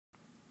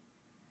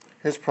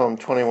Here's problem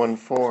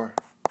 21.4.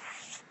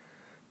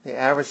 The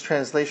average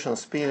translational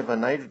speed of a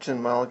nitrogen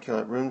molecule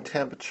at room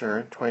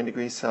temperature, 20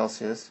 degrees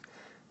Celsius,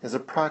 is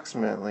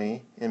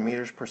approximately in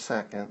meters per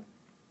second.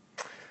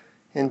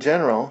 In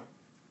general,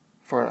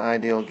 for an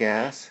ideal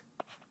gas,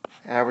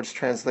 average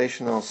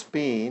translational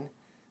speed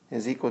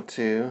is equal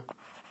to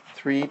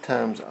 3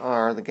 times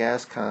R, the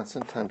gas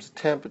constant, times the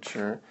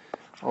temperature,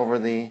 over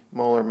the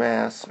molar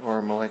mass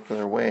or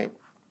molecular weight.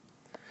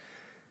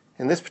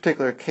 In this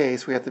particular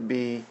case, we have to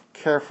be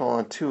careful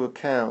on two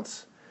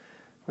accounts.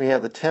 We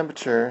have the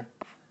temperature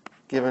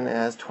given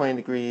as 20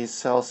 degrees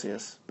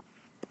Celsius.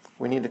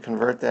 We need to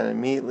convert that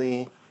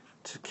immediately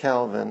to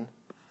Kelvin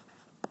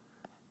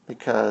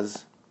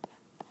because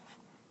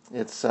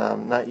it's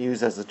not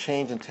used as a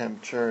change in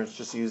temperature, it's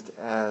just used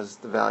as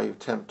the value of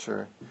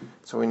temperature.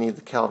 So we need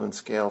the Kelvin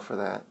scale for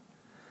that.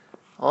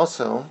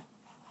 Also,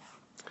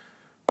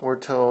 we're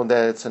told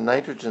that it's a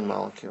nitrogen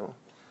molecule.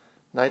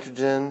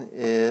 Nitrogen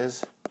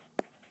is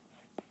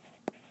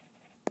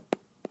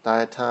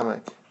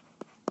diatomic.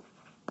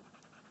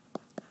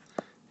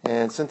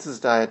 And since it's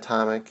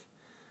diatomic,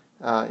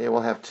 it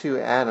will have two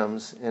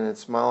atoms in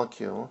its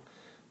molecule.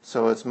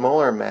 So its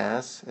molar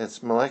mass,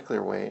 its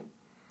molecular weight,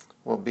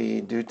 will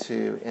be due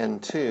to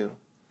N2.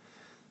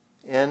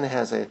 N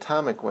has an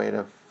atomic weight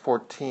of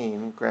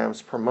 14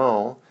 grams per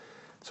mole.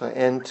 So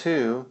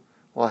N2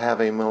 will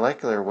have a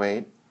molecular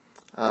weight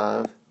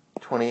of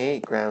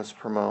 28 grams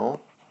per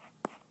mole.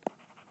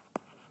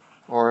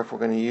 Or if we're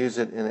going to use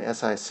it in an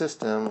SI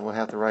system, we'll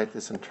have to write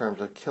this in terms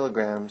of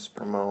kilograms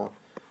per mole.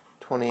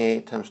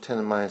 28 times 10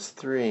 to the minus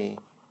 3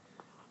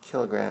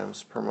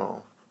 kilograms per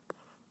mole.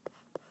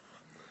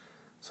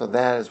 So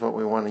that is what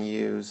we want to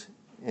use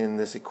in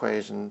this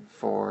equation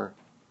for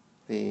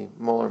the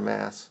molar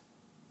mass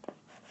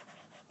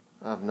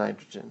of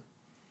nitrogen.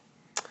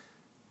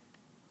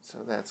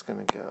 So that's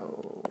going to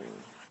go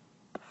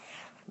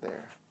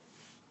there.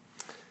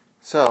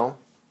 So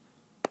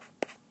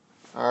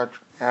our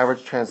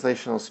average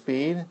translational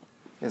speed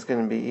is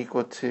going to be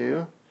equal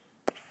to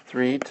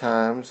 3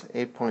 times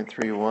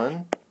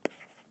 8.31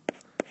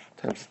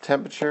 times the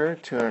temperature,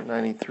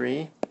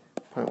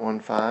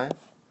 293.15,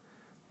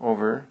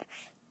 over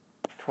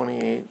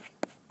 28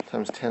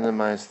 times 10 to the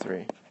minus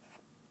 3.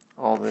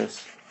 All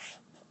this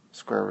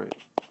square root.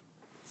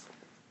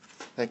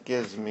 That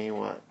gives me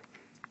what?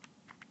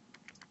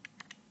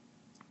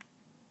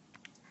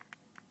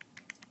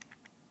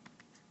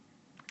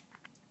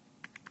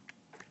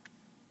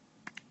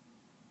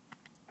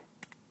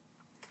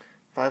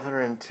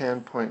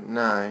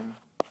 .9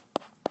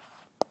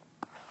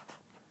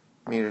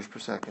 meters per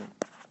second.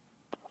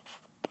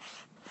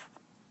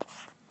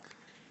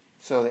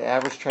 So the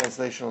average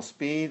translational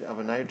speed of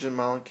a nitrogen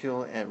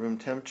molecule at room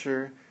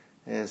temperature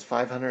is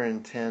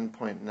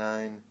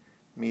 510.9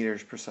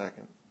 meters per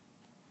second.